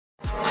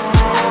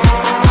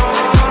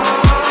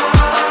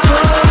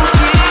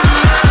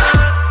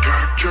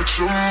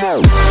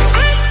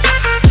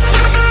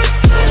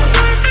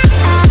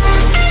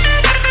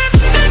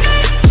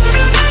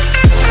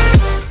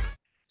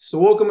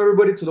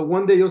everybody to the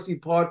One Day You'll See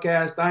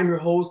podcast. I'm your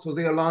host,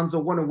 Jose Alonso.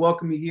 I want to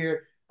welcome you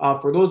here.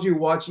 For those of you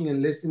watching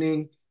and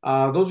listening,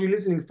 those of you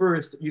listening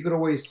first, you could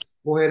always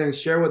go ahead and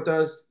share with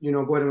us.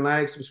 Go ahead and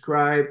like,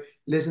 subscribe,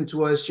 listen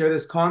to us, share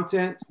this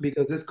content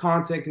because this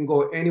content can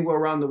go anywhere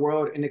around the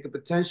world and it could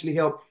potentially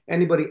help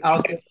anybody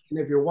out there. And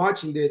if you're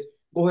watching this,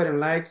 go ahead and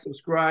like,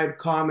 subscribe,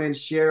 comment,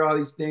 share all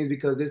these things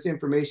because this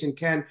information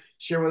can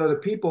share with other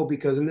people.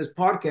 Because in this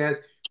podcast,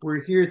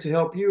 we're here to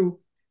help you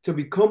to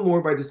become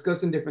more by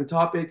discussing different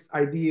topics,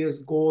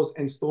 ideas, goals,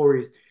 and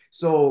stories.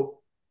 So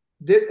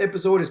this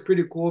episode is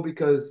pretty cool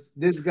because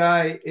this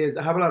guy is,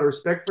 I have a lot of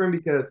respect for him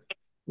because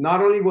not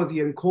only was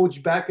he a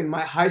coach back in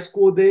my high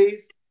school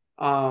days,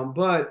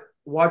 but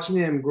watching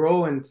him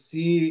grow and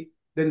see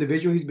the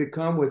individual he's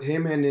become with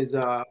him and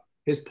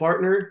his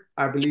partner,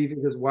 I believe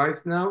is his wife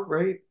now,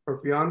 right? Or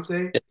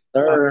fiance. Yes,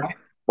 Uh, sir.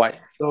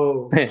 Twice.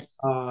 so,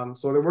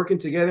 so they're working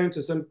together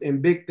into some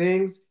in big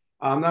things.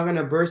 I'm not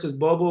gonna burst his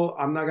bubble.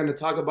 I'm not gonna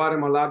talk about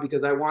him a lot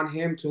because I want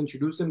him to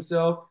introduce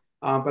himself.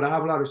 But I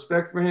have a lot of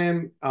respect for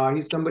him.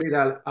 He's somebody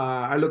that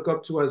I look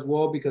up to as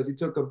well because he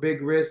took a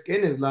big risk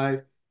in his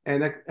life,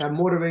 and that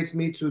motivates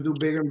me to do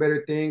bigger and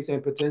better things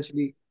and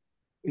potentially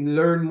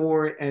learn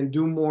more and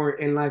do more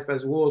in life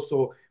as well.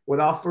 So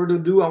without further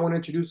ado, I want to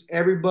introduce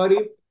everybody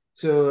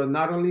to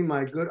not only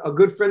a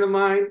good friend of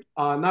mine,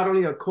 not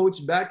only a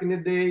coach back in the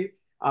day,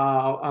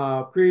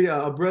 a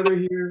brother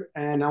here,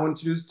 and I want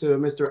to introduce to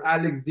Mr.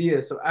 Alex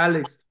Diaz. So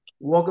Alex,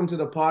 welcome to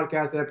the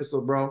podcast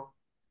episode, bro.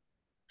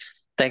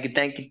 Thank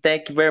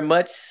you very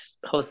much,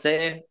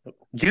 Jose.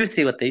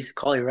 Juicy, what they used to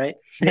call you, right?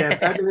 Yeah,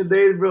 back in the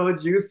days, bro,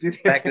 juicy.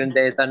 Back in the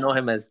days, I know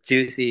him as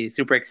Juicy.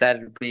 Super excited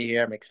to be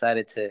here. I'm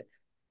excited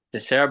to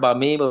share about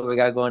me, what we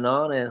got going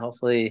on, and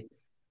hopefully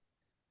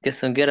get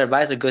some good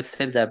advice or good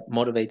tips that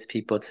motivates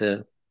people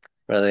to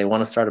whether they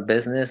want to start a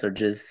business or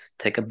just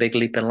take a big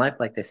leap in life,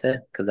 like they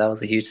said, because that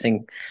was a huge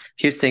thing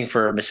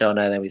for Michelle and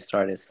I that we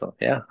started. So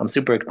yeah, I'm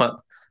super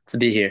pumped to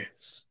be here.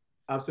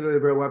 Absolutely,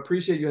 bro. Well, I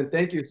appreciate you and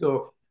thank you.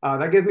 So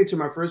that gets me to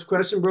my first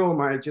question, bro.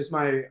 My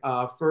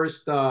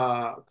first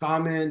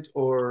comment,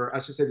 or I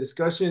should say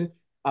discussion.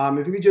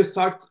 If you could just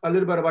talk a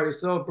little bit about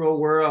yourself, bro,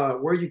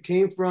 where you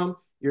came from,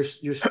 your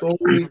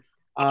story,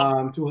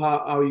 to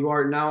how you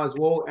are now as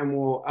well, and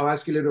I'll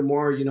ask you a little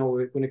more,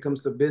 when it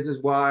comes to business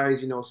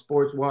wise,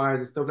 sports wise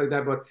and stuff like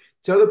that. But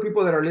tell the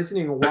people that are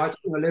listening and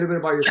watching a little bit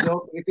about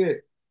yourself. So they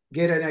could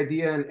get an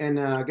idea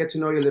and get to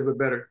know you a little bit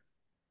better.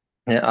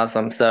 Yeah,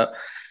 awesome. So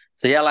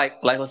yeah,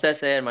 like Jose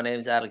said, my name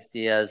is Alex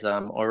Diaz.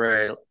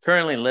 Already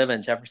currently live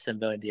in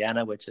Jeffersonville,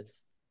 Indiana, which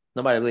is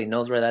nobody really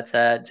knows where that's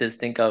at.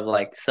 Just think of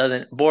like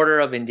southern border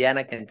of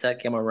Indiana,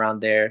 Kentucky. I'm around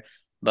there,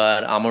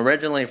 but I'm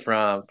originally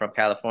from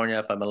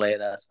California, from LA.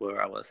 That's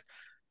where I was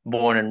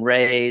born and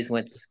raised.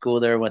 Went to school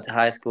there. Went to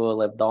high school.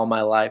 Lived all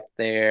my life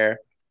there.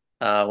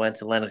 Went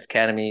to Lennox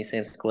Academy,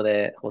 same school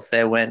that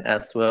Jose went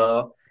as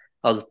well.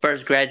 I was the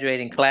first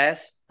graduating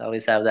class. I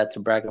always have that to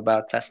brag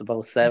about, class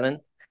of '07.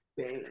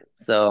 Dang.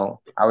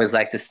 So I always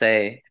like to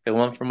say, if it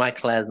weren't for my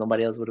class,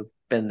 nobody else would have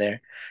been there.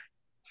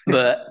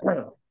 But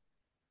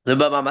live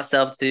by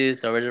myself too.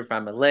 So originally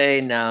from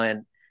LA, now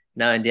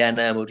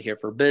Indiana. I moved here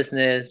for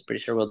business.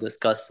 Pretty sure we'll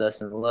discuss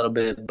this in a little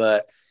bit.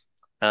 But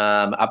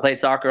I played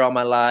soccer all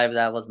my life.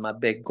 That was my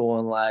big goal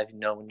in life.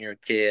 When you're a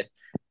kid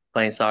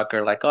playing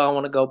soccer, like, oh, I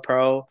want to go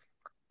pro.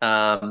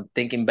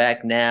 Thinking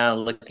back now,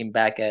 looking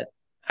back at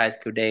high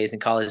school days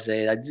and college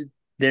days, I just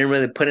didn't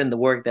really put in the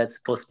work that's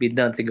supposed to be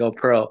done to go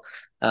pro.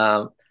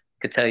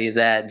 Could tell you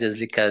that just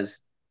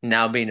because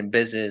now being in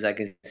business, I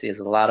can see it's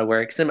a lot of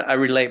work. I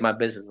relate my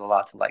business a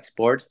lot to like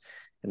sports,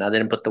 and I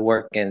didn't put the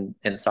work in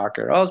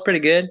soccer. Oh, it was pretty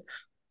good.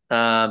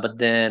 But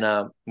then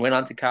went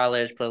on to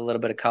college, played a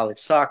little bit of college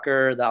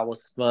soccer. That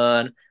was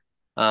fun.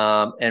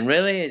 And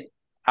really,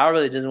 I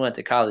really just went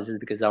to college just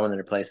because I wanted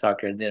to play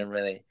soccer. I didn't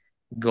really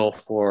go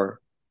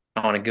for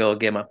I want to go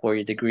get my 4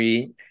 year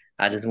degree.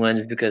 I just went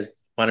just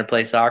because I wanted to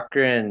play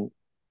soccer and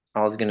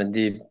I was gonna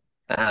do.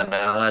 I don't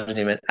know. I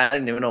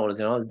didn't even know what I was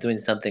doing. I was doing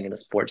something in the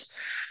sports,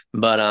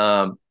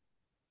 but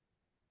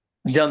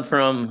jumped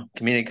from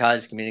community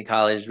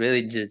college,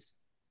 really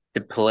just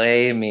to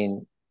play. I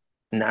mean,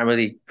 not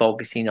really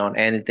focusing on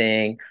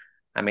anything.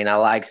 I mean, I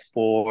like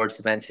sports.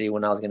 Eventually,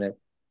 when I was gonna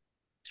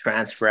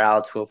transfer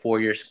out to a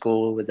 4 year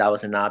school, was that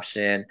was an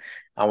option.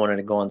 I wanted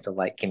to go into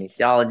like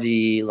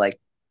kinesiology, like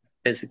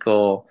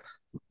physical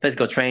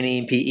physical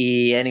training,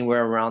 PE,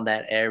 anywhere around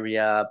that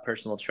area,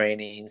 personal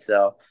training.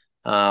 So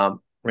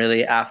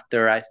really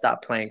after I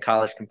stopped playing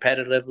college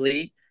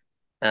competitively,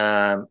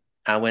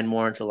 I went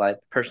more into like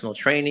personal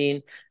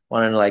training.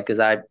 Wanted to like because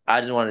I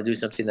just wanted to do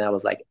something that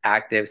was like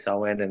active. So I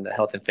went in the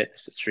health and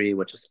fitness industry,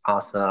 which was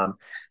awesome.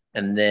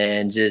 And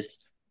then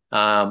just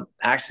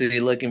actually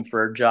looking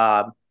for a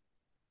job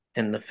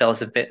in the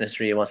health and fitness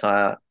industry once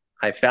I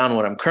found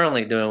what I'm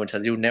currently doing, which I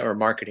do network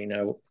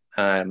marketing.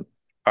 I'm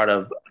part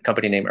of a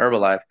company named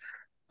Herbalife.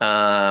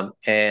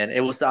 And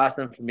it was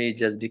awesome for me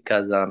just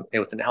because it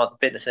was in the health and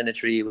fitness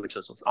industry, which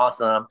was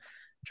awesome.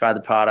 Tried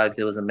the products,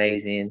 it was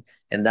amazing.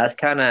 And that's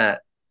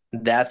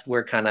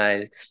where kind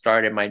of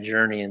started my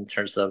journey in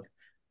terms of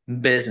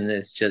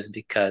business just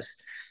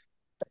because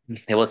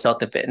it was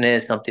health and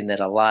fitness, something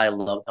that I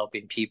loved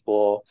helping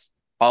people.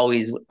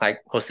 Always, like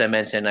Jose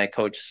mentioned, I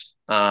coached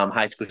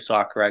high school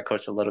soccer. I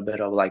coached a little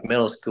bit of like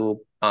middle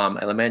school,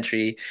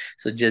 elementary.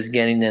 So just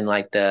getting in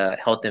like the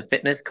health and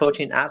fitness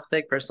coaching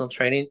aspect, personal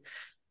training,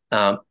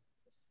 um,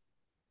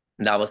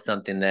 that was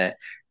something that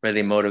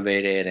really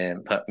motivated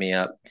and put me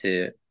up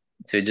to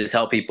just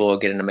help people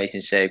get in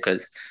amazing shape.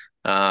 Because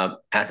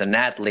as an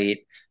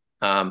athlete,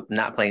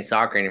 not playing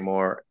soccer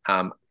anymore,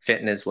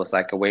 fitness was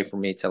like a way for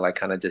me to like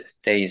kind of just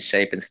stay in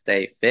shape and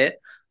stay fit.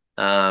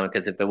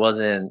 Because if I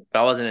wasn't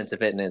into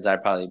fitness,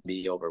 I'd probably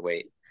be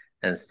overweight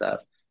and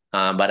stuff.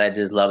 But I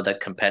just love the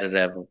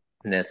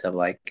competitiveness of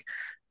like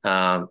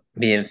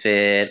being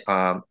fit.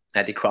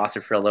 I did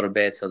CrossFit for a little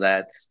bit, so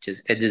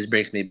it just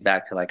brings me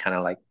back to like kind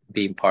of like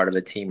being part of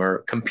a team or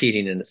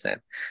competing in a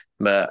sense.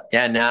 But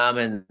yeah, now I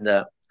mean,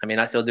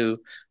 still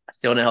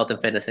in the health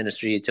and fitness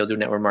industry, still do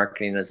network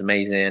marketing. That's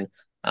amazing.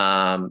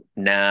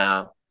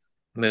 Now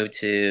moved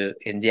to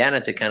Indiana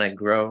to kind of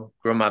grow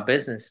my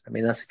business. I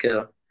mean, that's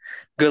a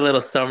good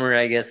little summary,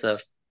 I guess,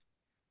 of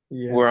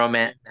Yeah, where I'm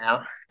at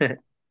now.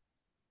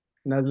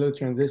 nice little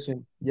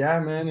transition. Yeah,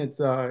 man, it's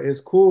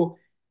cool.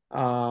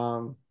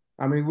 Um,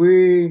 I mean,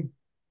 we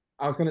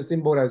I was kind of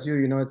same boat as you.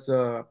 You know, it's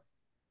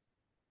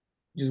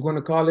just going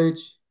to college,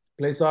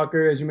 play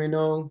soccer, as you may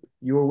know.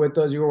 You were with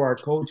us, you were our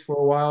coach for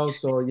a while,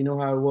 so you know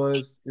how it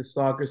was, just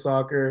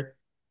soccer,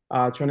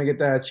 trying to get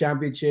that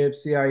championship,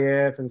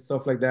 CIF, and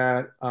stuff like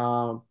that.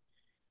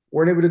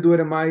 Weren't able to do it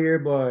in my year,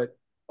 but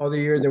other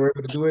years they were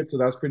able to do it, so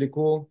that's pretty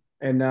cool.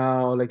 And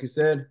now, like you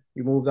said,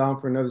 you moved on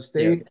for another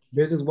Yeah. state.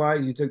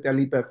 Business-wise, you took that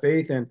leap of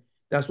faith, and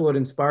that's what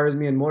inspires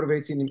me and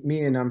motivates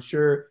me. And I'm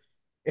sure,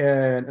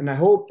 and I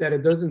hope that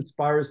it does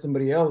inspire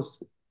somebody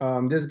else.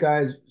 This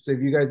guy's, so if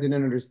you guys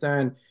didn't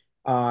understand,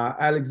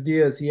 Alex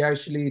Diaz, he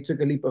actually took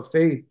a leap of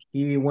faith.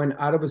 He went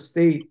out of a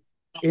state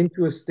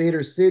into a state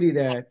or city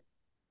that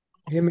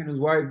him and his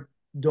wife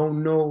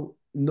don't know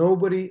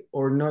nobody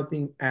or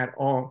nothing at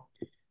all.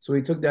 So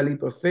he took that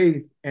leap of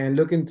faith and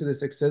look into the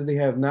success they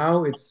have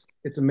now. It's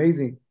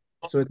amazing.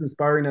 So it's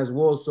inspiring as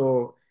well.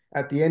 So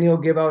at the end, he'll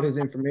give out his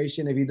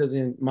information if he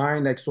doesn't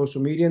mind, like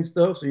social media and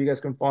stuff, so you guys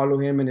can follow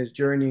him in his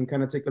journey and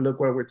kind of take a look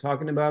what we're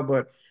talking about.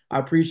 But I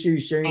appreciate you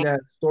sharing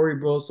that story,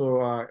 bro.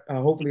 So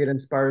hopefully it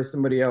inspires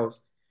somebody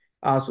else.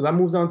 So that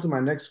moves on to my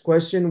next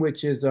question,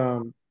 which is I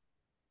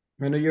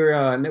know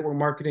you're network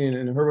marketing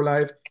and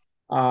Herbalife.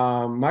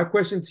 My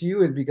question to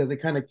you is because I'm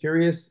kind of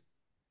curious,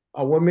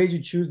 what made you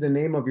choose the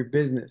name of your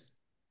business,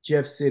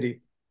 Jeff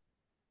City?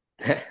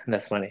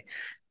 That's funny.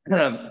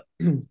 Um,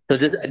 so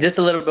just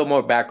a little bit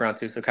more background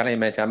too. So kind of you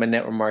mentioned I'm a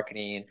network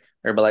marketing,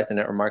 Herbalife, a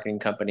network marketing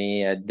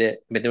company. Been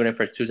doing it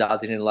for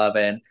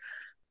 2011.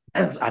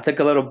 I took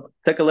a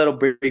little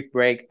brief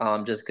break,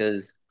 just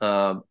because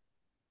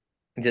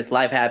just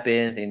life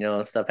happens,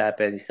 stuff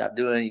happens. You stop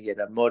doing, you get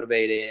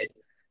unmotivated.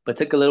 But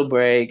took a little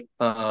break.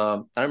 I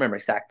don't remember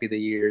exactly the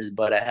years,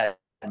 but I had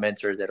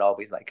mentors that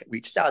always like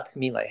reached out to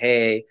me, like,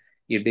 "Hey,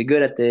 you'd be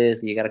good at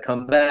this. You got to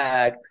come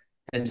back."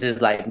 And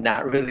just like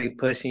not really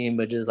pushing,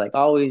 but just like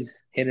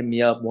always hitting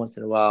me up once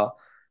in a while.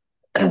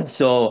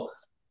 So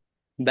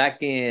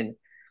back in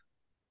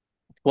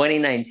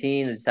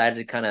 2019, I decided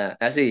to kind of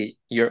actually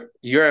your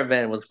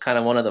event was kind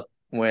of one of the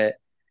where,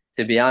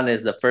 to be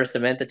honest, the first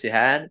event that you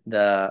had.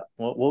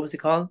 What was it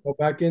called? Go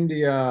back in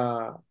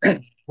the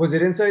was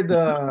it inside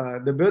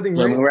the building,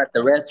 When right? we were at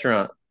the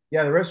restaurant.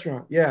 Yeah, the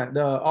restaurant. Yeah,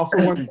 the Offer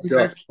 120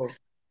 So Expo.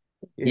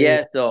 Yeah,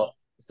 yeah, so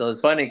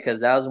it's funny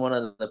because that was one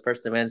of the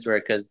first events where,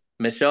 because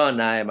Michelle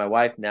and I, my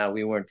wife now,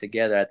 we weren't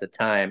together at the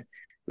time.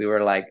 We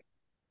were like,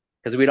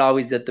 because we'd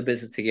always did the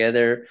business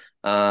together,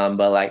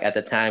 but like at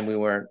the time we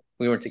weren't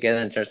together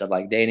in terms of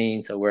like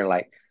dating. So we're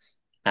like,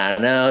 I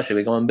don't know, should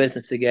we go in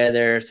business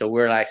together? So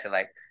we're actually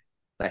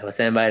like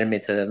Jose invited me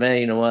to the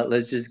event. You know what?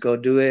 Let's just go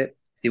do it,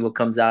 see what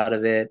comes out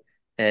of it,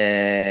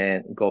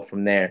 and go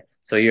from there.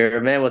 So your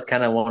event was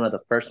kind of one of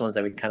the first ones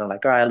that we kind of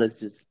like, all right, let's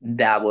just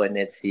dabble in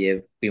it, see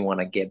if we want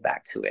to get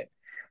back to it.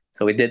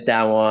 So we did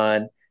that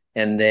one,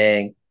 and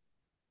then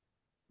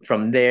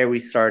from there we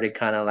started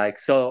kind of like,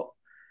 so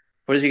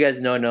for those of you guys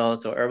who don't know,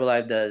 so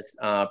Herbalife does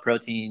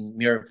protein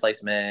meal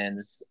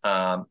replacements,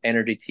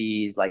 energy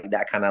teas, like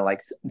that kind of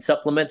like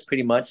supplements,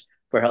 pretty much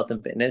for health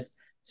and fitness.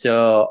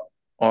 So,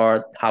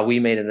 or how we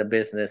made it a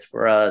business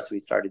for us, we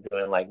started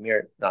doing like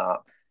mirror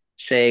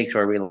shakes,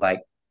 where we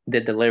like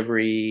did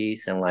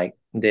deliveries and like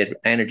did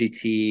energy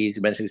teas.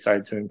 Eventually,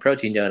 started doing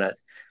protein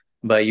donuts.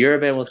 But your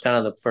event was kind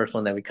of the first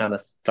one that we kind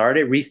of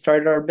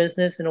restarted our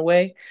business in a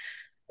way.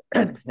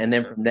 And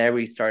then from there,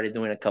 we started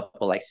doing a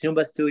couple like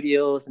Zumba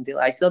studios and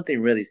like something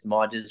really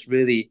small, just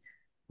really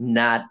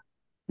not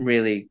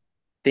really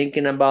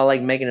thinking about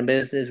like making a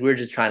business. We are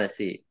just trying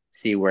to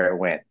see where it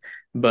went.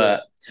 yeah.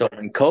 But so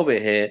when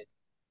COVID hit,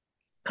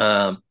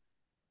 um,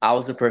 I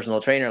was a personal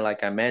trainer,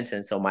 like I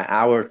mentioned. So my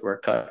hours were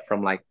cut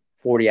from like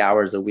 40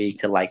 hours a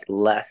week to like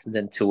less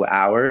than 2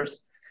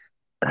 hours.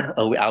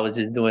 I was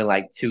just doing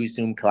like two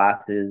Zoom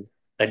classes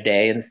a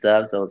day and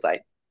stuff. So it was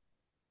like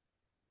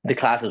the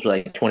classes were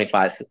like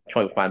 25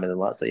 minutes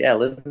long. So yeah,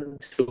 less than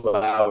 2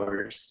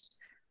 hours.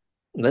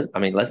 I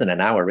mean, less than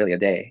an hour really a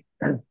day.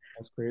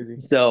 That's crazy.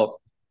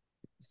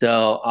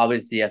 So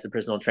obviously, as a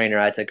personal trainer,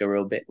 I took a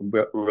real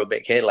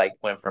big hit. Like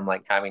went from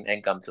like having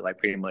income to like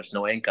pretty much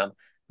no income.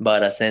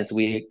 But since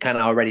we kind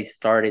of already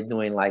started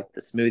doing like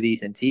the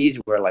smoothies and teas,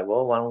 we're like,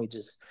 well, why don't we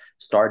just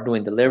start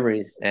doing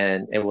deliveries?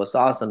 And it was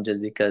awesome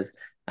just because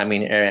I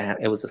mean,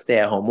 it was a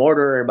stay-at-home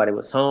order. Everybody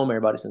was home.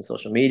 Everybody's in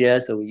social media,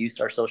 so we used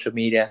our social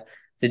media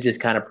to just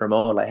kind of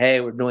promote like,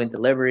 hey, we're doing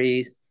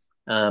deliveries.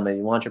 If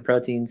you want your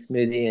protein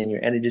smoothie and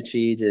your energy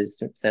tea,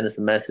 just send us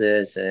a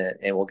message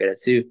and we'll get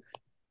it too.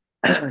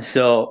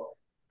 So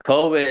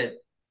COVID,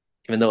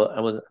 even though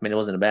I mean, it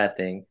wasn't a bad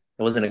thing.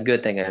 It wasn't a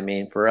good thing. I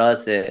mean, for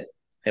us, it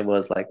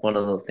was like one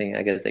of those things.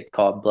 I guess they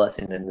call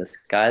blessing in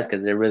disguise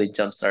because it really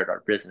jump started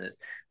our business.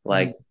 Mhm.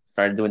 Like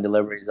started doing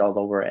deliveries all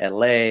over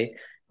LA,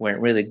 went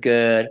really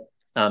good.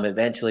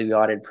 Eventually, we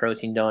ordered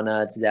protein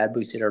donuts. That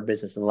boosted our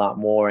business a lot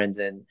more, and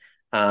then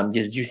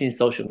just using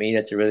social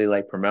media to really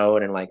like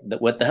promote and like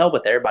with the help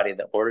with everybody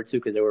that ordered too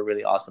because they were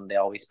really awesome. They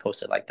always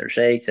posted like their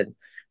shakes and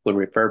would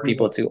refer Yeah,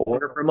 people to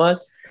order from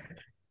us.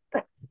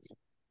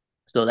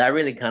 So that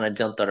really kind of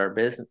jumped at our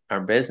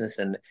business,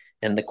 and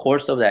in the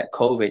course of that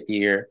COVID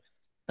year,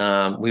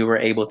 we were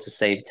able to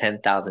save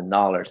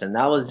 $10,000, and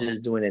that was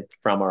just doing it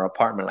from our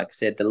apartment. Like I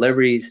said,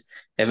 deliveries.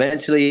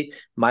 Eventually,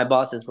 my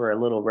bosses were a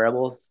little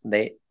rebels.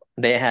 They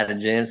had a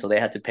gym, so they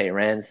had to pay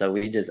rent. So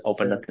we just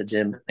opened yeah, up the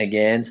gym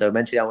again. So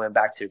eventually, I went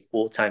back to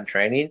full-time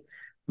training,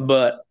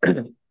 but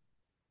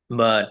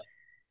but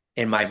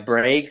in my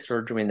breaks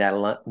or during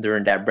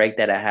that break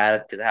that I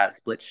had because I had a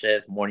split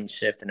shift, morning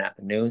shift and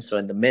afternoon. So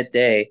in the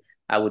midday,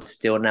 I would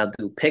still now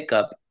do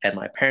pickup at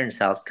my parents'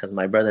 house because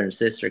my brother and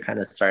sister kind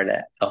of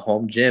started a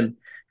home gym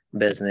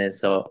business.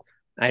 So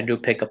I do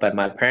pickup at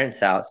my parents'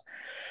 house,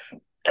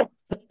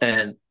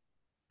 and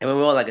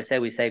well, like I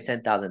said, we saved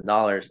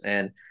 $10,000,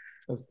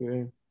 that's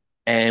good.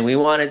 and we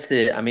wanted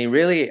to. I mean,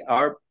 really,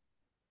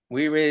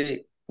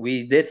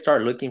 we did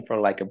start looking for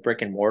like a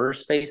brick and mortar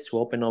space to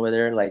open over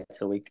there, like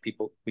so we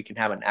can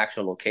have an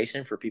actual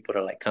location for people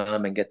to like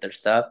come and get their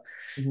stuff.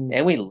 Mhm.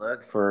 And we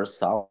looked for a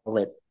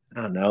solid,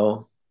 I don't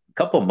know, a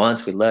couple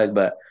months we looked,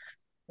 but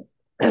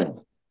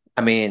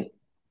I mean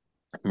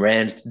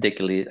rent's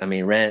ridiculous. I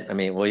mean rent. I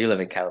mean, well, you live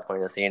in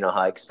California, so you know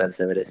how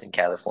expensive it is in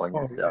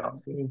California. Oh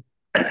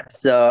yeah.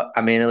 So Yeah.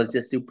 I mean, it was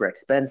just super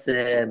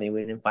expensive. I mean,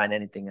 we didn't find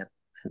anything at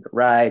the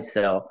right.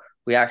 So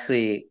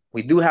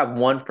we do have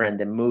one friend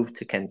that moved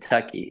to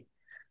Kentucky.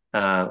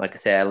 Like I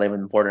said, I live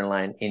in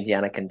borderline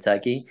Indiana,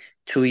 Kentucky.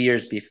 2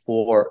 years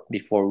before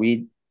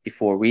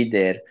we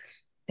did,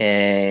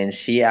 and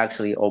she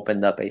actually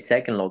opened up a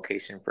second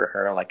location for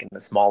her, like in a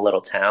small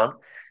little town,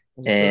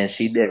 What's up? and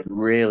she did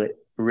really,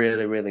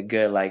 really, really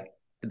good. Like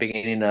the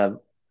beginning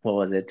of what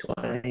was it,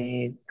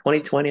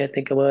 2020, I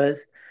think it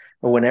was,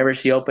 or whenever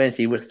she opened,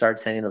 she would start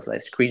sending us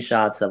like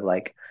screenshots of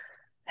like,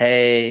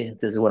 hey,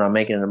 this is what I'm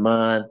making in a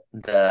month.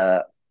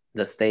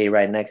 The state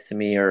right next to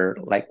me, or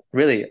like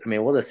really, I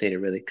mean, we'll just say it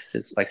really, because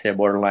it's like say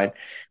borderline.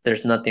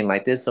 There's nothing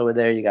like this over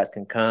there. You guys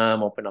can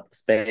come, open up a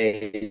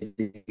space.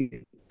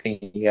 You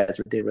think you guys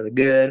did really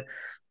good,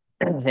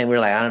 and we're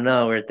like, I don't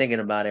know. We're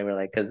thinking about it. We're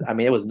like, because I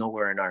mean, it was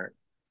nowhere in our.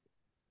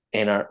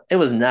 It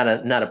was not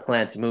a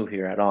plan to move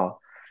here at all.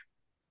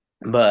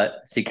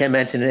 But she kept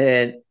mentioning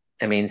it.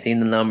 I mean, seeing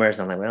the numbers,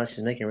 I'm like, well,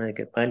 she's making really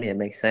good money. It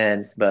makes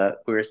sense, but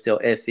we were still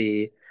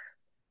iffy.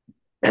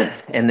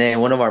 And then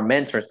one of our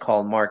mentors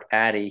called Mark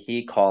Addy.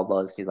 He called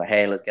us. He's like,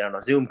 "Hey, let's get on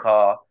a Zoom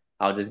call.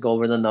 I'll just go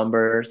over the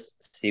numbers,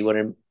 see what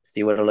it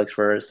looks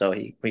for." So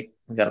we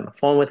got on the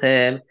phone with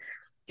him.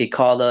 He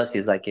called us.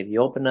 He's like, "If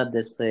you open up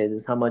this place,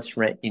 this is how much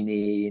rent you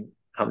need,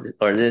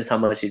 or this is how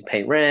much you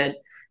pay rent.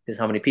 This is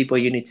how many people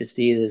you need to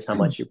see. This is how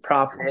much you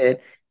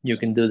profit. You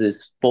can do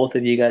this. Both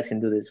of you guys can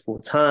do this full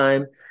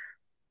time."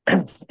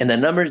 And the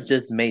numbers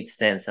just made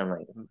sense. I'm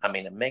like, I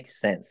mean, it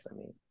makes sense. I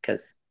mean,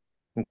 because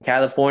in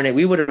California,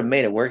 we would have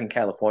made it work in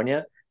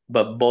California,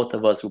 but both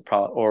of us would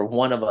probably, or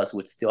one of us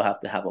would still have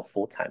to have a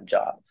full-time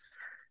job.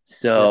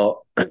 Yeah.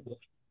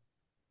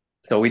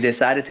 So we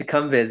decided to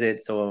come visit.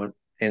 So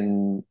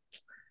in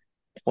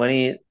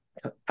 20,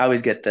 I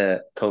always get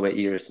the COVID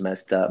years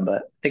messed up,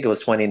 but I think it was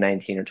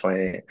 2019 or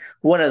 20.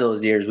 One of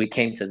those years we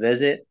came to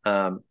visit.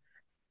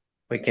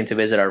 We came to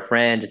visit our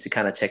friend just to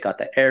kind of check out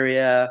the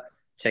area,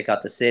 check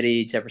out the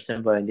city,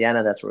 Jeffersonville,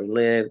 Indiana. That's where we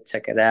live.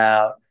 Check it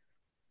out.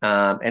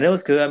 And it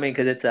was good. I mean,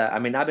 because I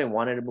mean, I've been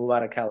wanting to move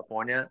out of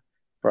California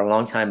for a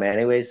long time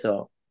anyway.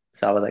 So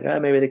I was like, oh,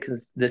 maybe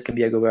this can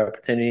be a good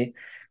opportunity.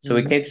 So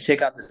we Mhm. came to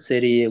check out the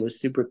city. It was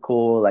super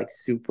cool, like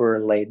super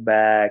laid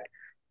back,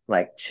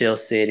 like chill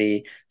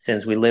city.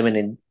 Since we live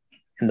in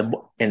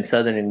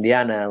southern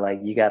Indiana, like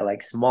you got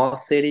like small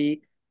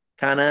city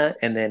kind of,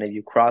 and then if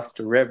you cross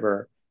the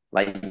river,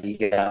 like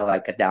you got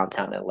like a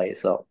downtown LA.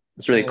 So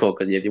it's really Oh, cool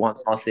because if you want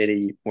small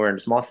city, we're in a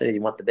small city.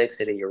 You want the big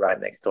city, you're right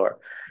next door.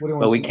 what do you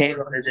But want to we see? came,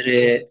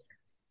 visited.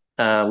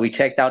 We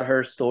checked out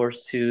her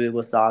stores too. It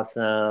was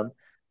awesome.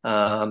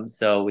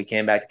 So we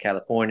came back to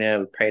California.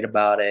 We prayed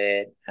about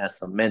it, asked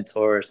some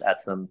mentors,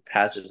 asked some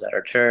pastors at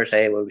our church,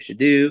 hey, what we should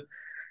do,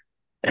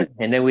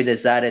 and then we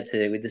decided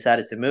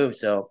to move.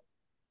 So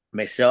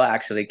Michelle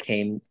actually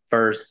came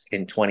first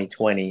in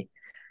 2020,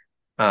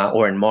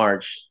 or in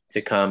March,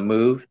 to come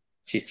move.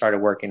 She started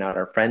working at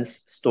our friend's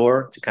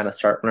store to kind of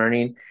start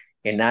learning,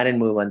 and I didn't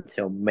move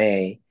until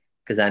May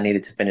because I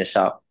needed to finish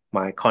up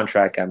my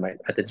contract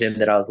at the gym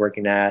that I was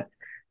working at.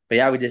 But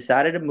yeah, we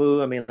decided to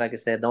move. I mean, like I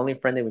said, the only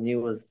friend that we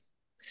knew was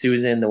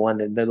Susan, the one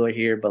that lived over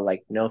here, but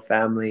like no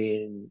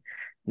family and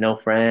no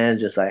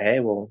friends. Just like, hey,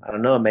 well, I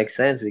don't know, it makes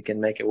sense. We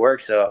can make it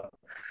work. So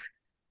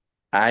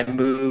I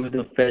moved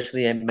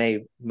officially in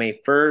May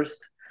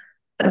 1st.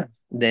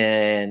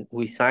 Then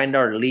we signed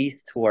our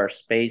lease to our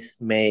space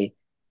May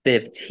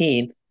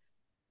 15th,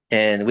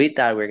 and we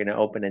thought we were going to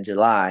open in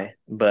July,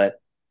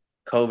 but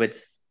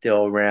COVID's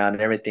still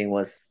around. Everything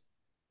was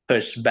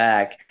pushed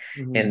back,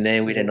 Mhm. and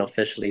then we didn't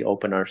officially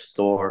open our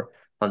store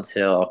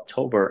until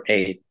October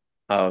 8th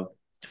of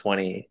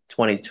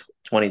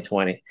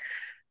 2020.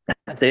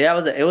 So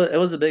yeah, it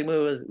was a big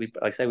move. Like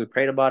I said, we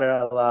prayed about it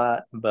a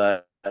lot,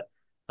 but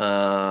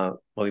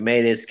when we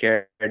made it,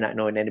 scared, not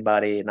knowing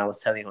anybody, and I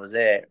was telling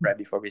Jose right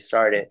before we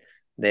started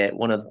that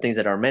one of the things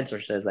that our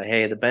mentor says, like,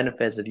 hey, the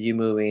benefits of you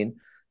moving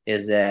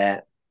is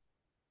that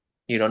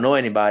you don't know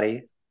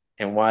anybody,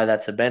 and why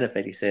that's a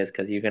benefit, he says,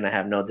 because you're gonna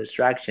have no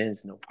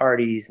distractions, no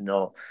parties,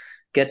 no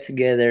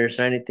get-togethers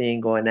or anything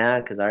going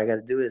on, because all you got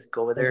to do is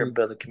go over there and Especially,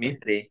 build a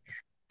community.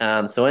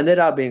 So it ended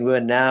up being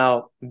good.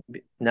 Now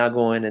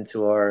going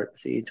into our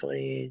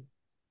 23rd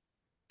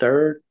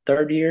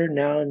year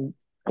now, and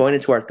going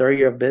into our third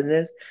year of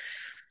business.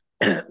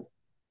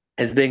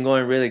 It's been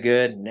going really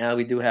good. Now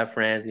we do have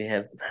friends. We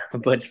have a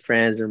bunch of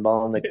friends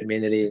involved in the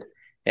community,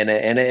 and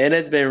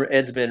it's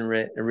been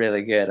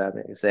really good. I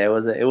mean, say it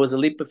was a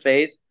leap of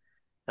faith.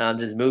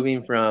 Just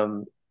moving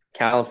from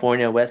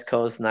California, West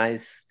Coast,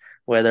 nice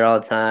weather all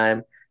the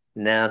time,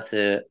 now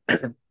to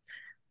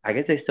I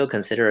guess they still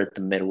consider it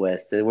the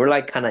Midwest. We're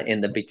like kind of in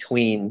the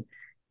between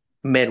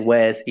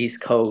Midwest, East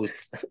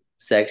Coast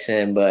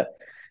section, but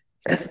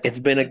it's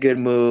been a good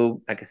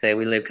move. Like I say,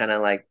 we live kind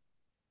of like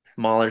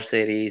smaller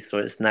cities, so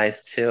it's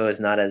nice, chill. It's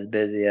not as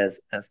busy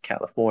as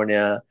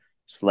California.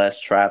 It's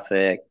less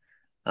traffic.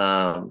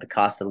 The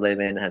cost of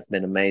living has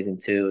been amazing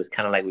too. It's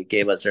kind of like we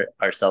gave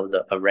ourselves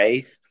a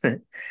raise yeah,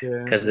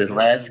 because it's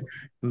less,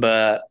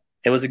 but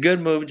it was a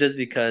good move just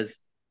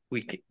because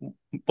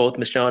both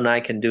Michelle and I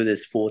can do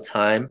this full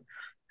time,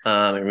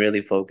 and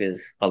really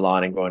focus a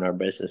lot in growing our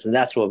business. And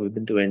that's what we've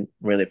been doing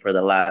really for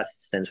the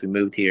last since we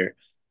moved here.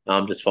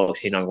 Just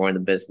focusing on growing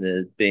the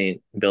business,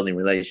 building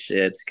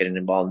relationships, getting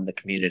involved in the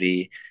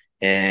community.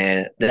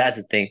 And that's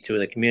the thing too.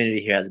 The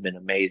community here has been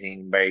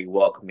amazing, very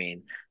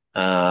welcoming.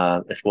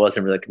 If it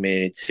wasn't for the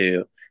community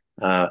too,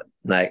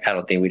 like I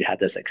don't think we'd have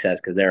the success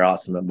because they're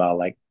awesome about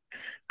like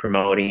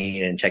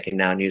promoting and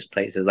checking out news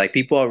places. Like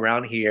people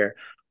around here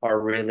are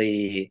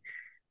really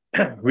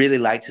really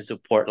like to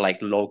support like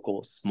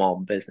local small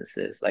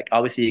businesses. Like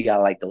obviously you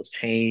got like those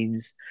chain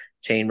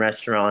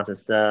restaurants and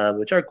stuff,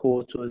 which are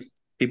cool to us.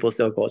 People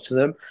still go to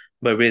them,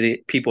 but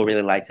really people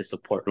really like to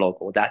support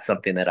local. That's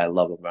something that I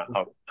love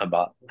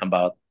about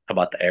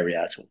the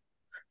area as well.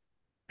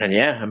 And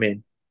yeah, I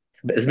mean,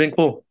 it's been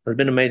cool. It's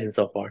been amazing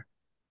so far.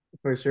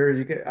 for sure.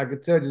 I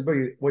could tell just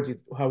by what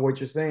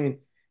you're saying,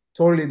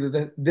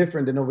 totally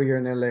different than over here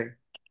in LA.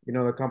 You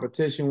know, the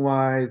competition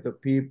wise, the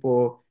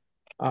people.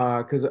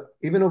 Because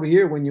even over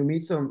here, when you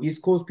meet some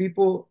East Coast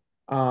people,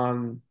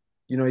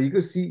 you know, you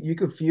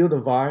could feel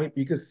the vibe.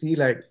 You could see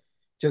like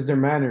just their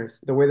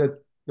manners, the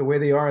way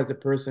they are as a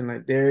person.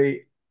 Like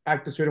they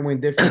act a certain way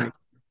differently.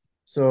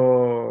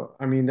 So,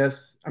 I mean,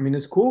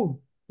 it's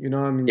cool. You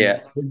know, I mean,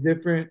 Yeah. it's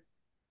different.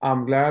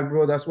 I'm glad,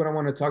 bro. That's what I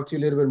want to talk to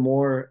you a little bit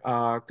more.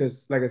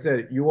 Because like I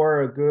said, you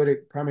are a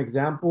good prime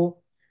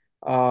example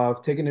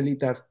of taking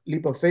that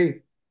leap of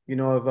faith, you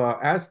know, of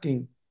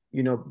asking,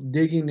 you know,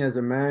 digging as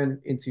a man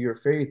into your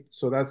faith.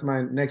 So that's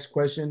my next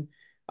question.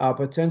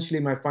 Potentially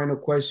my final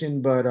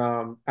question, but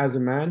as a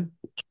man,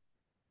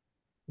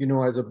 you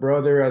know, as a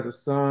brother, as a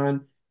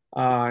son,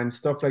 and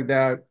stuff like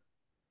that,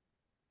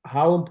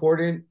 how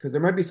important, because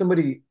there might be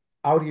somebody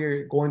out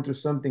here going through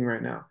something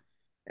right now,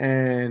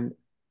 and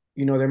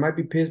you know there might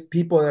be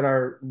people that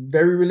are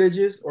very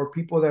religious or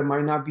people that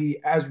might not be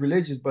as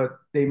religious, but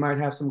they might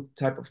have some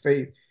type of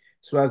faith.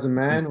 So as a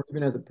man or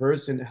even as a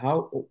person,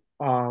 how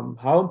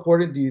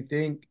important do you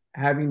think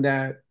having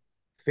that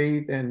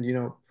faith and you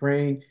know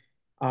praying,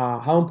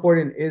 how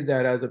important is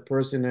that as a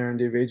person or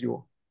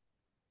individual?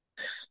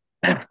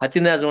 I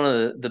think that's one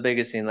of the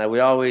biggest things. Like we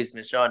always,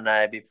 Michelle and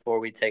I,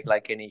 before we take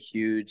like any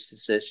huge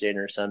decision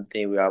or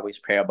something, we always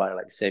pray about it.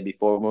 Like I said,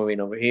 before moving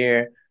over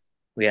here,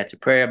 we had to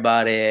pray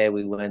about it.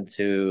 We went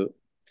to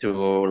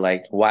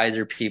like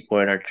wiser people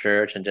in our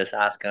church and just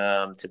ask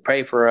them to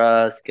pray for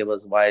us, give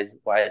us wise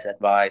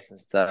advice and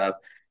stuff.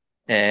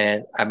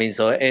 And I mean,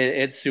 so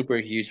it's super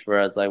huge for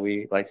us. Like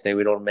we like say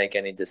we don't make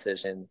any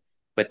decision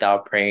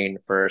without praying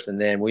first.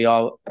 And then we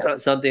all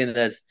something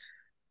that's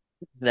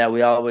that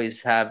we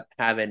always have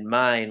in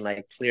mind,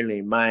 like clearly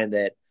in mind,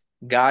 that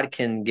God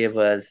can give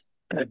us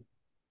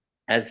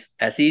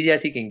as easy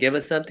as He can give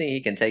us something,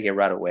 He can take it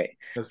right away.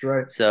 That's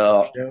right.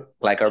 So, Yeah.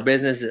 like our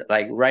business,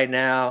 like right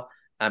now,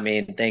 I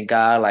mean, thank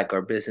God, like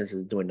our business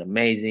is doing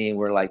amazing.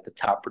 We're like the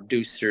top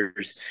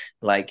producers,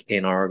 like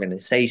in our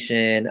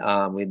organization.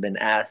 We've been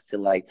asked to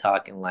like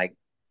talk in like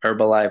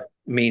Herbalife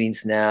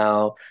meetings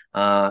now,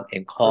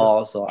 and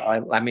calls. So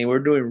I mean, we're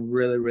doing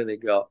really, really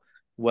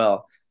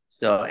well.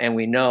 So, and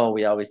we know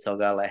we always tell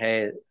God like,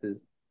 hey,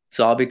 it's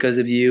all because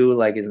of you.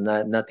 Like, it's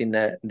not nothing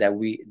that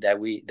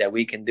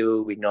we can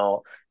do. We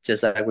know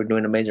just like we're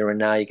doing amazing right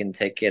now, you can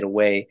take it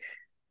away.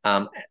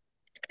 Um,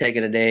 take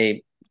it a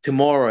day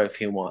tomorrow if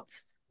he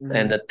wants.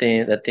 And Hmm.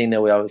 the thing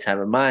that we always have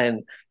in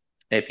mind,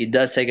 if he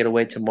does take it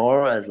away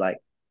tomorrow, is like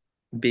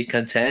be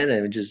content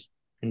and just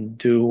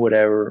do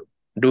whatever,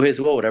 do his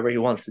will, whatever he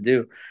wants to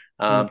do.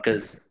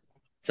 Because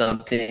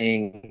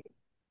something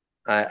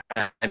I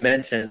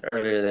mentioned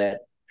earlier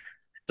that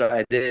so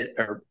I did,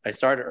 or I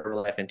started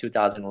Herbalife in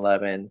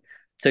 2011,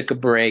 took a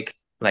break,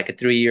 like a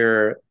 3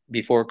 year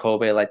before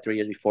COVID, like 3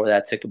 years before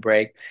that, took a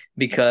break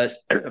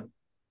because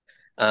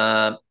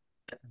um,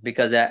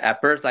 because at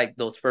first, like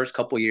those first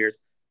couple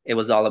years, it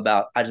was all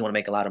about I just want to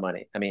make a lot of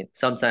money. I mean,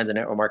 sometimes in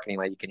network marketing,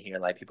 like you can hear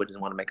like people just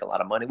want to make a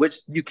lot of money, which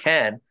you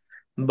can,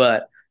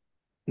 but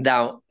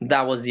that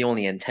was the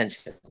only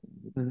intention.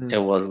 It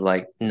Hmm. was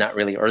like not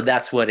really, or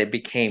that's what it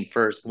became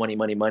first, money,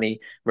 money, money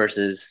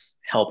versus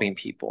helping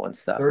people and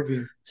stuff.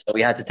 Serving. So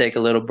we had to take a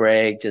little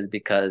break just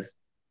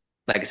because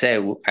like I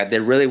said, I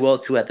did really well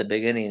too at the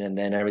beginning, and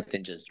then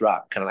everything just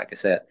dropped, kind of like I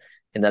said.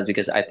 And that's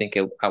because I think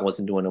I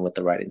wasn't doing it with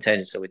the right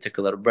intention. So we took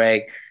a little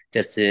break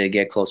just to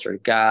get closer to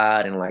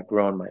God and like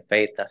grow in my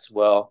faith as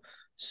well.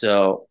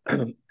 So,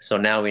 so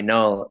now we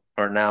know,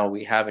 or now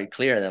we have it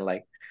clear that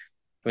like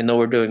even though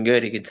we're doing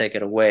good, he can take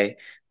it away.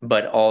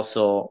 But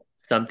also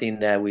something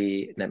that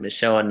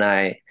Michelle and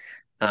I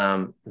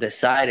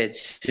decided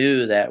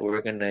too that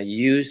we're gonna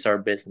use our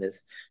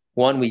business.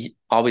 One, we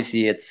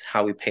obviously it's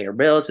how we pay our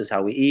bills, it's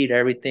how we eat,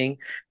 everything.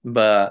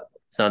 But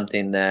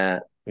something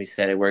that we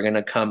said we're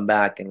gonna come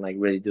back and like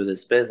really do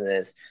this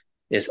business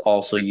is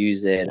also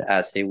use it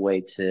as a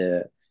way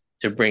to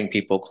bring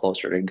people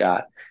closer to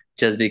God.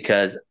 Just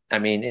because I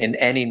mean, in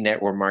any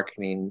network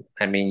marketing,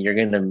 I mean, you're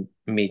gonna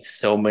meet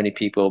so many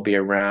people, be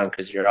around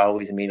because you're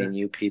always Yeah. meeting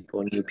new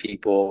people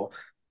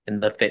in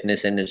the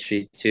fitness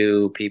industry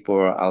too.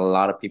 A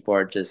lot of people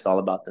are just all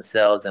about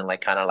themselves and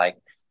like kind of like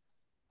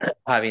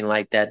having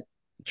like that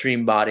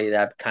dream body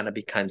that kind of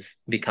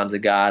becomes a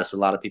god. So a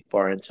lot of people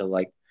are into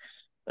like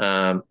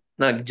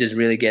not just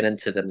really get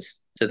into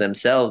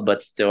themselves,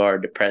 but still are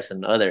depressed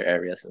in other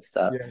areas and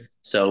stuff. Yeah.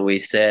 So we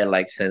said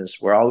like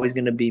since we're always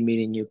gonna be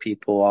meeting new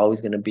people,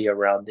 always gonna be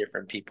around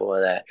different people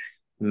that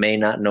may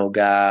not know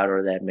God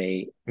or that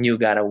may knew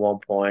God at one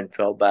point,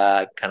 felt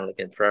bad, kind of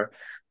looking for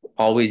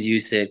always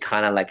use it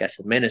kind of like as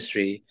a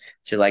ministry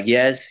to like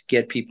yes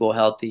get people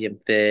healthy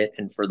and fit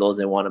and for those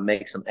that want to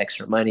make some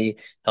extra money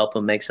help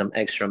them make some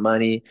extra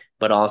money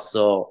but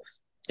also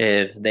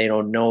if they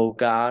don't know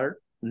God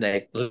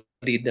like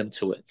lead them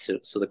to it too.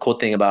 So the cool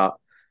thing about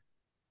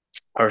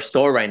our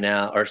store right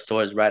now, our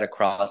store is right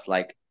across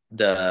like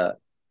the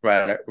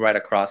right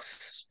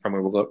across from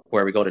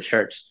where we go to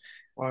church.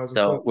 Wow, that's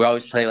so So we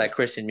always play like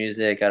Christian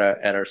music at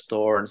our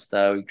store and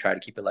stuff. We try to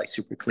keep it like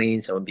super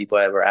clean. So when people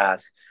ever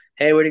ask,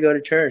 "Hey, where do you go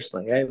to church?"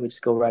 Like, "Hey, we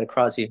just go right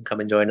across. You can come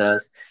and join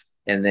us."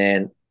 And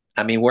then,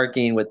 I mean,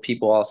 working with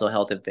people also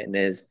health and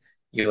fitness,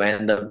 you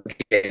end up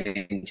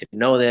getting to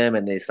know them,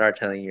 and they start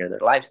telling you their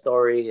life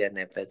story. And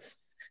if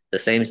it's the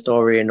same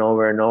story and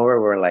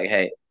over, we're like,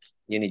 "Hey,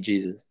 you need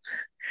Jesus."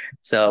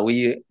 So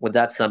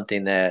that's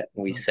something that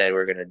we said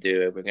we're gonna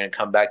do. We're gonna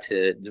come back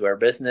to do our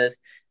business,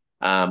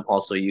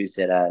 also use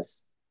it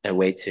as a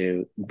way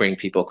to bring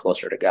people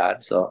closer to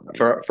God. So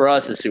for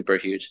us, it's super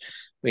huge.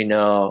 We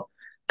know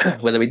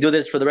whether we do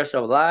this for the rest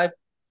of our life,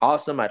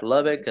 awesome. I'd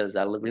love it because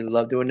really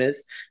love doing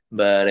this.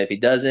 But if he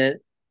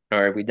doesn't,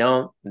 or if we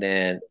don't,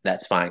 then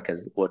that's fine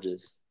because we'll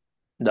just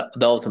the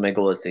ultimate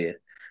goal is to,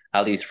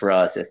 at least for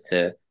us, is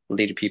to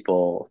lead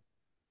people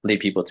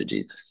to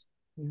Jesus.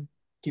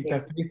 keep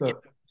that faith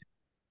up.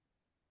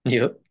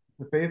 Yep.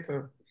 The faith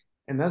up.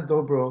 And that's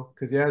dope, bro.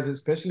 Because yeah,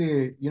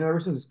 especially, ever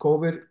since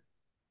COVID,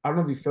 I don't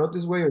know if you felt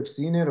this way or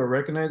seen it or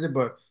recognized it,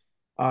 but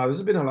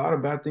there's been a lot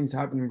of bad things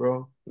happening,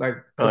 bro. Like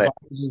the Oh yeah.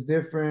 virus is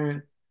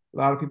different. A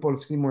lot of people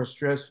have seen more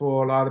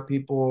stressful. A lot of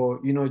people,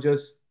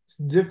 just it's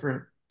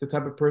different. The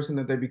type of person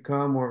that they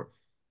become, or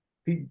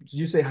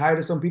you say hi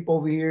to some people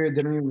over here,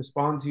 they don't even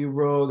respond to you,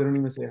 bro. They don't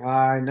even say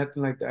hi,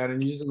 nothing like that,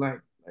 and you just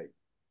like,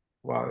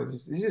 wow,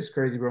 it's just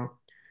crazy, bro.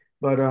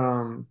 But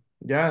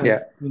yeah, Yeah.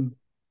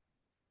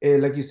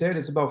 like you said,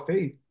 it's about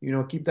faith.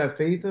 Keep that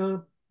faith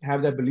up,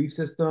 have that belief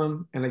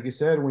system, and like you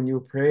said, when you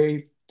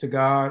pray to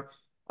God,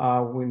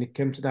 when it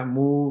came to that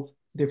move,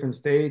 different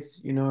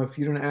states, if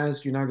you don't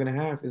ask, you're not gonna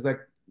have. It's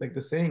like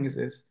the saying is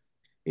this: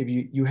 if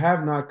you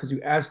have not, because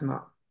you ask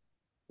not.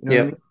 You know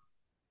what I mean? Yep.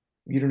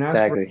 If you don't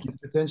ask for Exactly.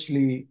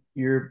 it,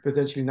 you're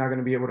potentially not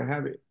gonna be able to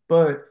have it.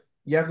 But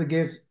you have to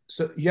give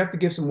so you have to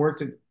give some work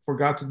to for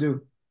God to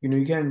do. You know,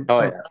 you can't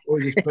Oh some yeah.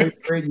 always just pray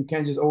for it. You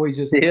can't just always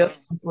just Yeah.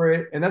 for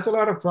it. And that's a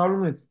lot of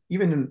problem with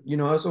even in, you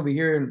know, us over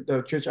here in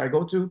the church I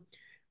go to.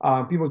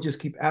 People just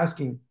keep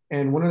asking.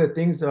 And one of the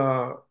things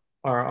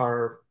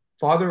our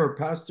father or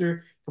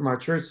pastor from our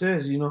church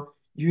says, you know,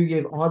 you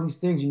give all these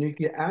things, you know, you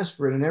can ask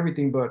for it and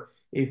everything, but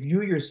if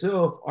you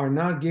yourself are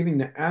not giving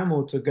the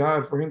ammo to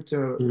God for him to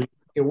Mhm. make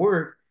it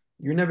work,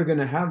 you're never going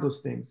to have those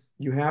things.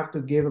 You have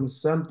to give him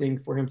something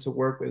for him to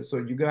work with. So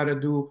you got to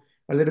do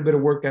a little bit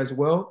of work as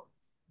well,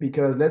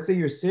 because let's say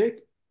you're sick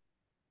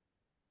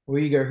or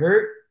you get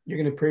hurt, you're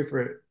going to pray for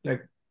it.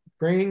 Like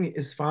praying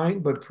is fine,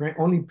 but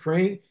only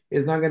praying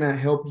is not going to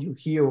help you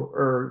heal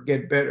or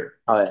get better.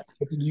 Oh yeah.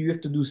 You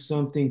have to do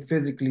something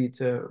physically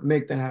to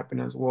make that happen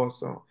as well.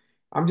 So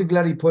I'm just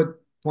glad you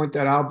point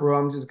that out, bro.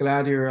 I'm just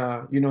glad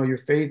you know, your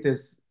faith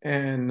is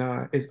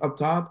up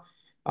top.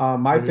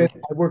 My faith, Hmm.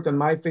 I worked on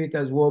my faith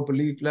as well,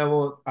 belief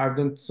level. I've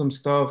done some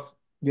stuff,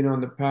 you know, in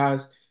the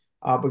past,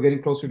 but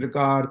getting closer to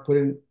God,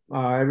 putting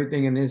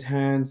everything in His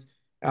hands,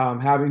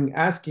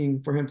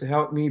 asking for Him to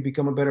help me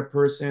become a better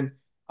person,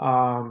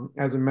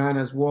 as a man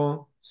as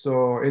well.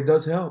 So it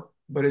does help,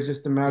 but it's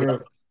just a matter Yeah.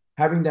 of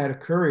having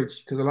that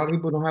courage, because a lot of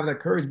people don't have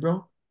that courage,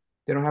 bro.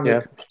 They don't have the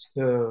Yeah. courage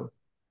to,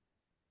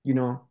 you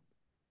know,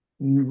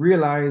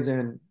 realize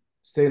and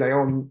say like,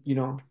 oh, you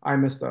know, I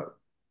messed up,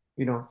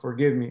 you know,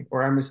 forgive me,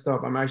 or I messed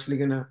up. I'm actually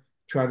gonna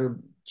try to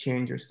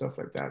change or stuff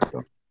like that. So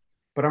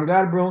but I'm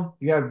glad, bro.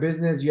 You have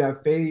business, you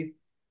have faith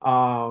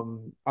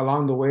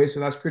along the way.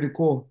 So that's pretty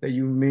cool that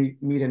you meet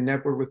and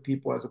network with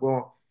people as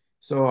well.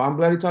 So I'm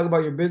glad you talk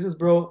about your business,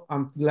 bro.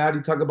 I'm glad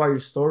you talk about your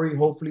story.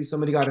 Hopefully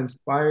somebody got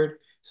inspired.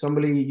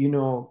 Somebody, you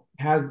know,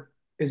 has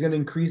is gonna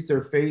increase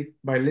their faith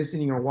by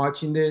listening or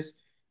watching this.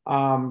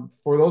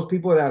 For those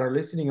people that are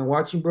listening and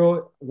watching,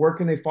 bro, where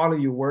can they follow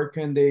you? Where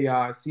can they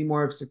see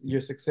more of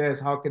your success?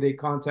 How can they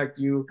contact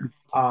you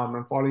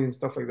and follow you and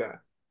stuff like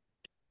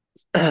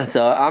that?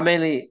 So I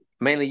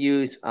mainly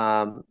use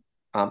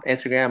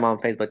Instagram on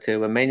Facebook too,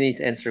 but mainly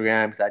use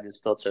Instagram because I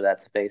just filter that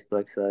to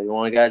Facebook. So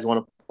you guys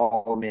want to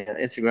follow me on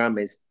Instagram,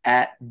 it's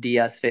at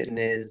Diaz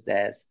Fitness.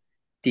 That's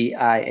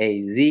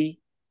Diaz,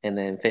 and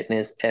then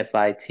fitness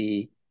Fitness.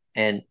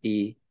 I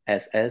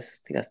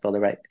think I spelled it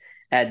right.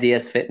 At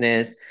Diaz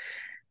Fitness.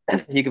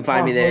 You can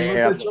find me Oh, bro, you went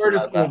there. I to post a charter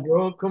lot school, about.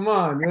 bro. Come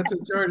on. You went to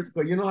charter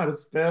school. You know how to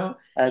spell.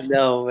 I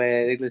know,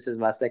 man. English is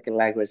my second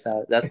language,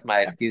 so that's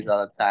my excuse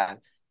all the time.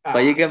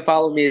 But you Ah, can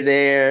follow me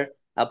there.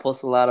 I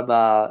post a lot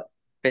about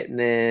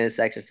fitness,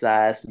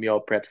 exercise, meal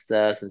prep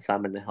stuff since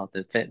I'm into health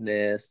and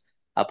fitness.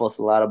 I post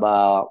a lot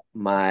about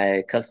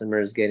my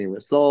customers getting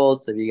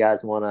results. If you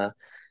guys want to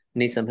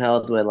need some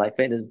help with like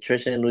fitness,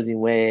 nutrition, losing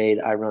weight,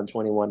 I run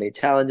 21-day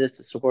challenges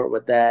to support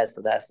with that.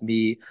 So that's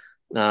me.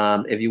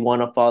 If you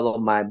want to follow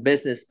my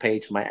business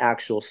page, my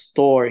actual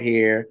store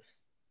here,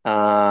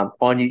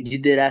 on you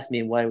did ask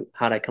me why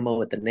how'd I come up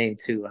with the name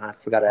too. I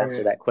forgot to oh, answer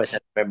yeah. that question.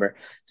 I remember.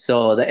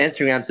 So the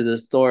Instagram to the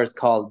store is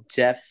called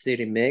Jeff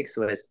City Mix.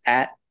 So it's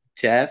at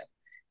Jeff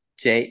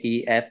Jeff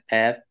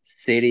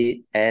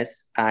City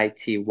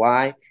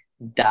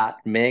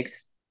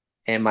 .mix.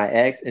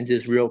 And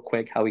just real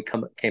quick, how we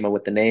came up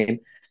with the name.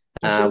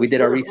 Just share We your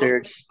did our Twitter, bro.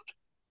 research. Just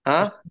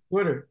Huh?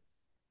 Twitter.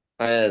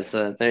 Yes,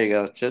 there you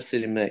go. Jeff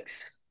City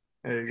Mix.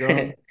 There you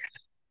go.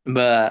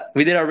 But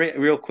we did our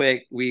real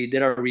quick. We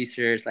did our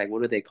research. Like,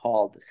 what do they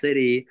call the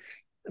city?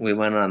 We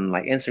went on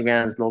like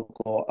Instagram's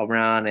local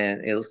around,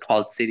 and it was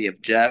called City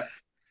of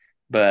Jeff.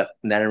 But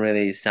that didn't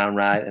really sound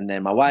right. And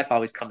then my wife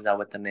always comes out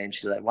with the name.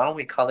 She's like, "Why don't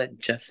we call it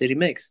Jeff City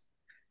Mix?"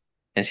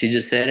 And she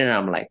just said it, and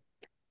I'm like,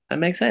 "That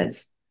makes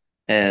sense."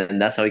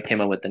 And that's how we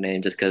came up with the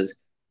name, just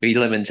because we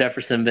live in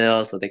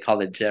Jeffersonville, so they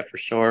call it Jeff for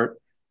short.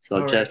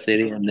 So All Jeff right.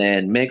 City, and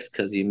then mix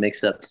because you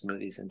mix up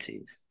smoothies and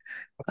teas.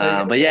 I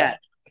thought you But guys, yeah.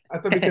 I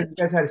thought because you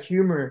guys had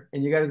humor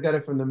and you guys got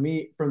it from the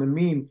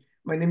meme.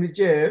 My name is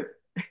Jeff.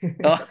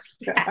 Oh.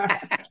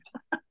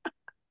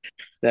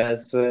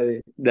 That's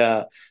funny.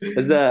 No,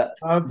 it's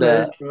I'm playing,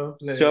 the bro. I'm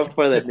playing. short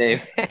for the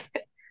name.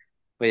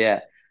 But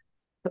yeah,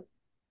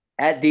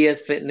 at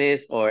DS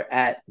Fitness or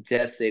at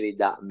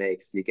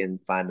jeffcity.mix. You can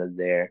find us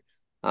there.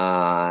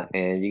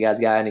 And you guys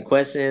got any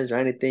questions or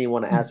anything you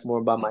want to ask more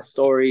about my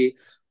story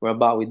or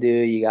about we do,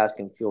 you guys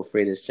can feel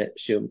free to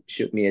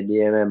shoot me a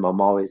DM.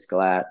 I'm always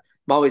glad.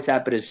 I'm always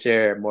happy to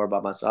share more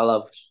about my story. I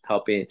love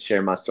helping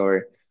share my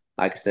story.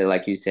 Like I said,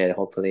 like you said,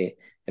 hopefully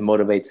it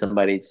motivates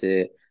somebody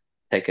to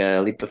take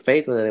a leap of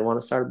faith, whether they want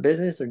to start a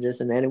business or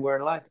just in anywhere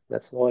in life.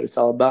 That's what it's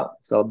all about.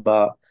 It's all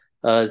about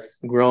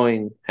us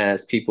growing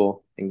as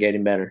people and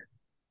getting better.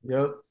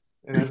 Yep.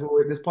 And that's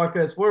what this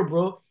podcast is for,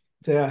 bro.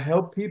 To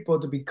help people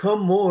to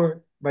become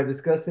more by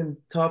discussing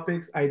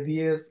topics,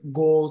 ideas,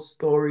 goals,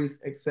 stories,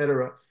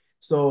 etc.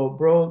 So,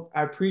 bro,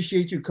 I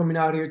appreciate you coming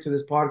out here to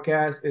this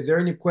podcast. Is there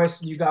any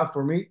question you got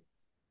for me?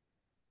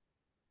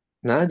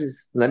 Nah,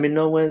 just let me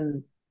know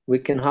when we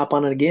can hop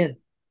on it again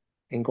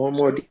and go in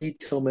more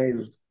detail,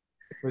 maybe.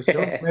 For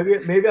sure.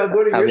 Maybe I'll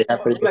go to I'll your be spot.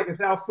 happy to. Like I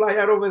said, I'll fly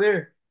out over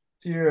there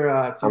to your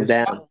I'm spot.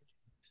 down.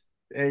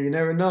 And you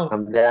never know.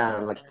 I'm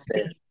down, like I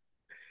said.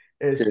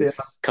 Este,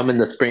 Just come in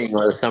the spring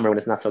or the summer when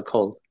it's not so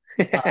cold.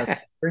 Ah,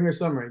 spring or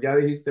summer, ya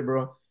dijiste,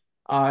 bro.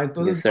 Yes,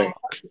 Entonces, bro,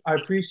 sir. I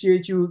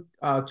appreciate you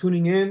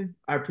tuning in.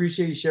 I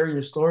appreciate you sharing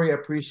your story. I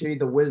appreciate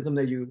the wisdom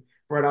that you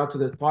brought out to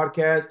this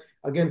podcast.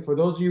 Again, for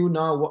those of you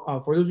now,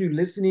 for those of you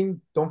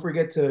listening, don't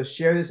forget to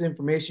share this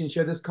information,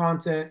 share this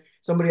content.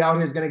 Somebody out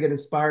here is going to get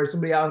inspired.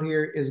 Somebody out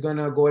here is going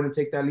to go ahead and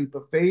take that leap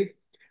of faith.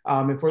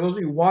 And for those of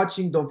you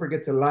watching, don't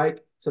forget to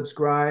like,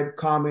 subscribe,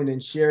 comment,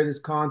 and share this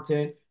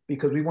content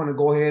because we want to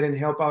go ahead and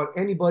help out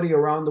anybody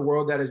around the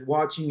world that is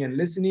watching and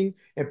listening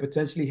and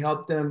potentially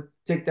help them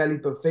take that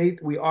leap of faith.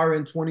 We are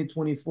in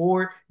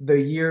 2024, the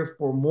year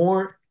for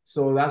more.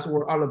 So that's what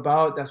we're all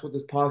about. That's what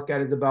this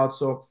podcast is about.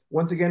 So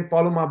once again,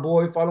 follow my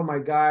boy, follow my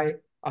guy.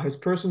 His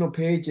personal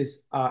page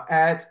is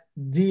at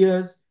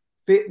Diaz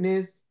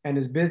Fitness, and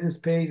his business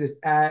page is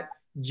at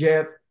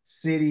Jeff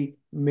City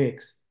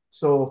Mix.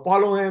 So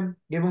follow him,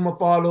 give him a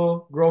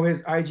follow, grow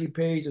his IG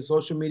page, his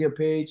social media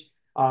page,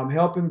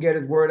 help him get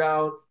his word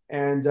out.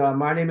 And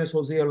my name is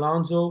Jose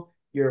Alonso,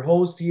 your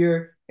host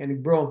here.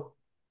 And bro,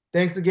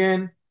 thanks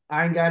again.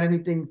 I ain't got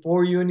anything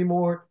for you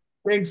anymore.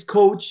 Thanks,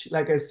 coach.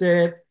 Like I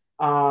said,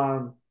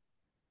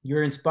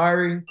 you're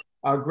inspiring.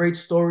 Great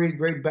story,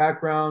 great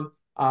background.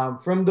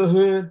 From the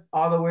hood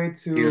all the way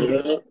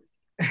to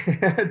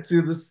Yeah.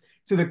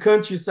 to the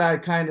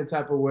countryside kind of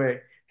type of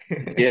way.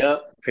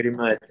 Yep, pretty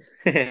much.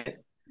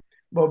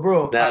 But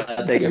bro, I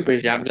No, thank you. appreciate.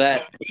 Appreciate it. I'm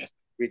glad you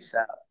reached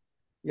out.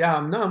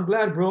 Yeah, no, I'm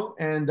glad, bro.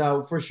 And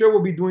for sure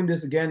we'll be doing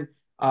this again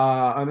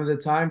another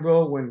time,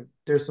 bro, when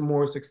there's some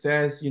more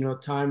success,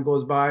 time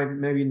goes by,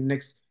 maybe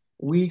next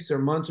weeks or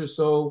months or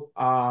so.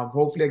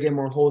 Hopefully I get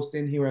more hosts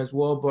in here as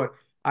well. But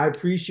I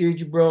appreciate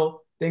you,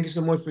 bro. Thank you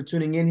so much for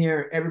tuning in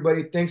here.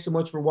 Everybody, thanks so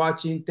much for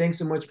watching. Thanks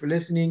so much for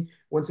listening.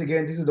 Once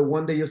again, this is the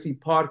One Day You'll See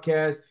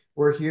podcast.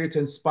 We're here to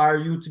inspire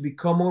you to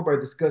become more by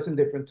discussing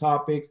different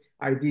topics,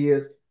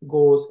 ideas,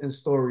 goals, and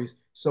stories.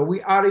 So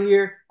we out of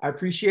here. I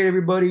appreciate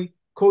everybody.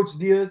 Coach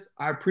Diaz,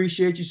 I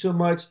appreciate you so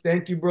much.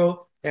 Thank you,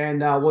 bro.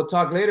 And we'll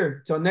talk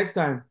later. Till next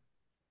time.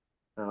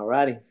 All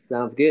righty.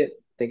 Sounds good.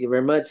 Thank you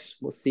very much.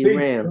 We'll see you Peace,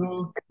 around.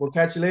 bro. We'll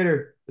catch you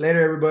later.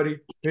 Later, everybody.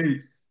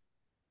 Peace.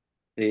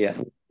 See ya.